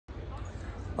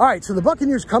All right, so the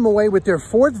Buccaneers come away with their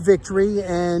 4th victory,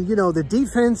 and, you know, the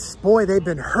defense, boy, they've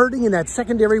been hurting in that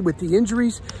secondary with the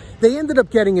injuries. They ended up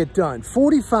getting it done,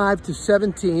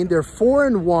 45-17. They're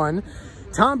 4-1.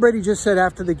 Tom Brady just said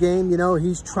after the game, you know,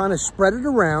 he's trying to spread it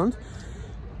around.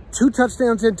 2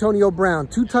 touchdowns, Antonio Brown.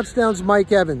 2 touchdowns,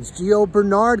 Mike Evans. Gio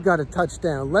Bernard got a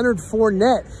touchdown. Leonard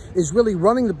Fournette is really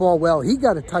running the ball well. He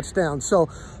got a touchdown. So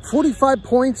 45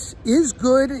 points is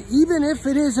good, even if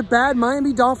it is a bad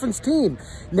Miami Dolphins team.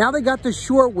 Now they got the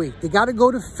short week. They got to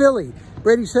go to Philly.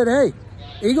 Brady said, hey,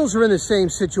 Eagles are in the same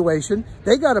situation.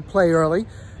 They got to play early.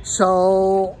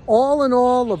 So all in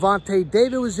all, Levante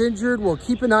David was injured. We'll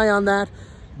keep an eye on that.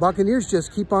 Buccaneers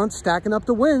just keep on stacking up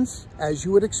the wins, as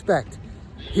you would expect.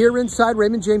 Here inside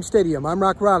Raymond James Stadium, I'm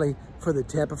Rock Raleigh for the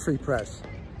Tampa Free Press.